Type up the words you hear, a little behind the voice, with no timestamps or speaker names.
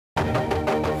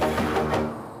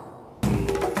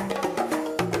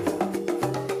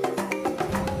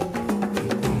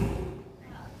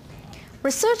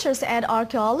Researchers at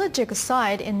archaeological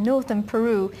site in northern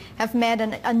Peru have made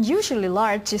an unusually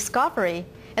large discovery.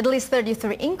 At least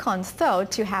 33 Incans thought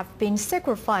to have been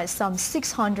sacrificed some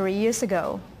 600 years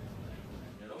ago.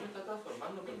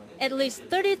 At least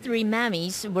 33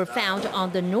 mummies were found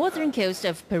on the northern coast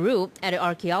of Peru at an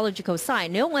archaeological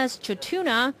site known as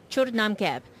Chotuna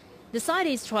Chotnamkep. The site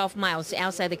is 12 miles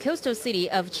outside the coastal city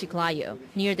of Chiclayo,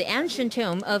 near the ancient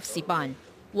tomb of Siban,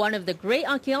 one of the great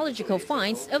archaeological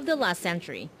finds of the last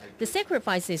century. The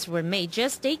sacrifices were made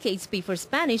just decades before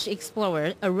Spanish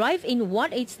explorers arrived in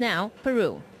what is now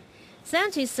Peru.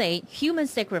 Scientists say human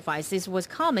sacrifices was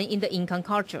common in the Incan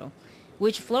culture,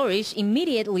 which flourished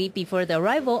immediately before the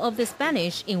arrival of the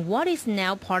Spanish in what is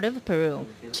now part of Peru,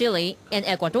 Chile, and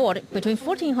Ecuador between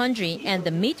 1400 and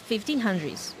the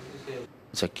mid-1500s.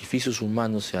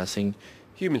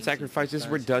 Human sacrifices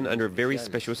were done under very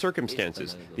special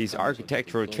circumstances. These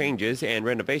architectural changes and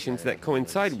renovations that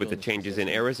coincide with the changes in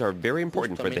eras are very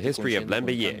important for the history of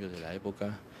Lambayeque.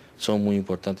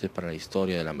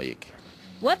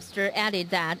 Webster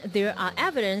added that there are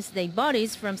evidence that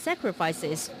bodies from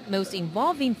sacrifices, most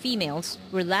involving females,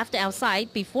 were left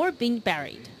outside before being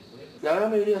buried.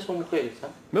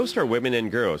 Most are women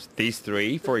and girls. These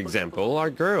three, for example,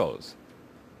 are girls.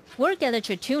 Work at the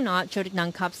Chotuna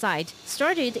Chotnamkep site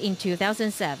started in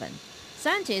 2007.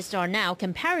 Scientists are now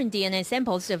comparing DNA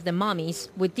samples of the mummies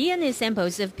with DNA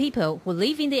samples of people who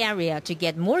live in the area to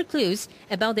get more clues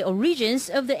about the origins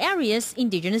of the area's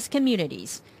indigenous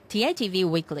communities. TITV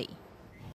Weekly.